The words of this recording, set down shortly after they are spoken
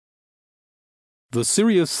The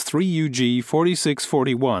Sirius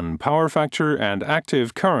 3UG4641 power factor and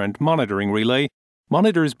active current monitoring relay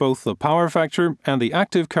monitors both the power factor and the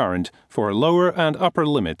active current for lower and upper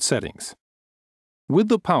limit settings. With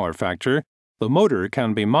the power factor, the motor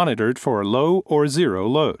can be monitored for low or zero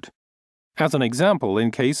load, as an example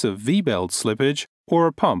in case of V-belt slippage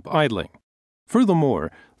or pump idling.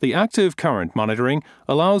 Furthermore, the active current monitoring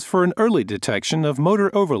allows for an early detection of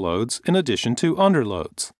motor overloads in addition to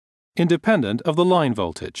underloads, independent of the line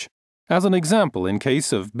voltage, as an example in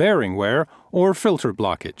case of bearing wear or filter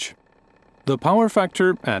blockage. The power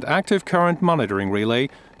factor and active current monitoring relay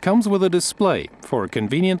comes with a display for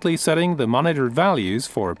conveniently setting the monitored values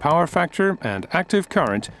for power factor and active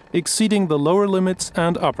current exceeding the lower limits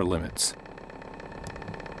and upper limits.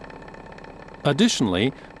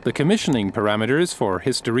 Additionally, the commissioning parameters for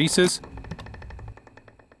hysteresis,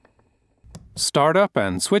 startup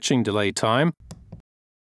and switching delay time,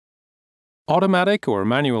 automatic or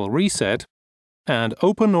manual reset, and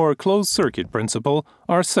open or closed circuit principle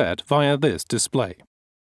are set via this display.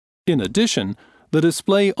 In addition, the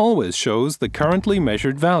display always shows the currently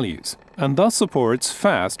measured values and thus supports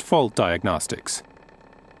fast fault diagnostics.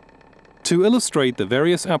 To illustrate the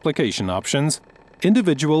various application options,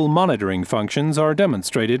 individual monitoring functions are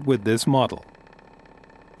demonstrated with this model.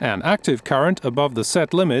 An active current above the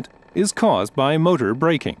set limit is caused by motor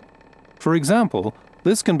braking. For example,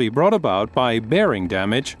 this can be brought about by bearing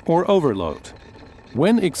damage or overload.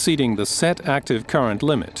 When exceeding the set active current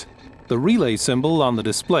limit, the relay symbol on the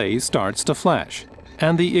display starts to flash,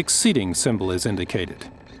 and the exceeding symbol is indicated.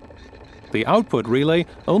 The output relay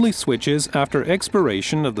only switches after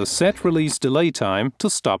expiration of the set release delay time to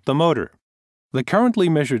stop the motor. The currently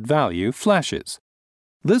measured value flashes.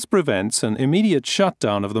 This prevents an immediate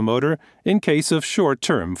shutdown of the motor in case of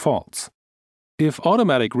short-term faults. If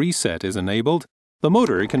automatic reset is enabled, the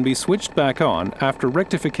motor can be switched back on after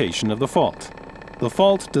rectification of the fault. The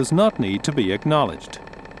fault does not need to be acknowledged.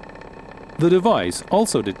 The device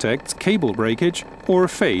also detects cable breakage or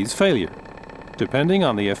phase failure. Depending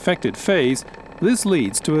on the affected phase, this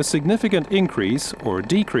leads to a significant increase or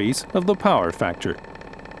decrease of the power factor.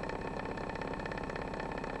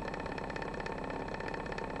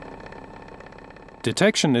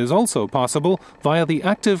 Detection is also possible via the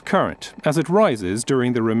active current as it rises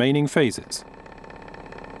during the remaining phases.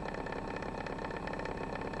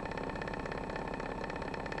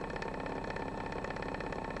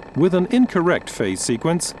 With an incorrect phase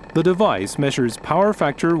sequence, the device measures power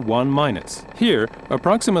factor 1-, here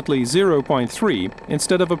approximately 0.3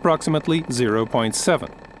 instead of approximately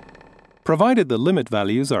 0.7. Provided the limit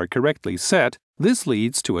values are correctly set, this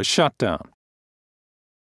leads to a shutdown.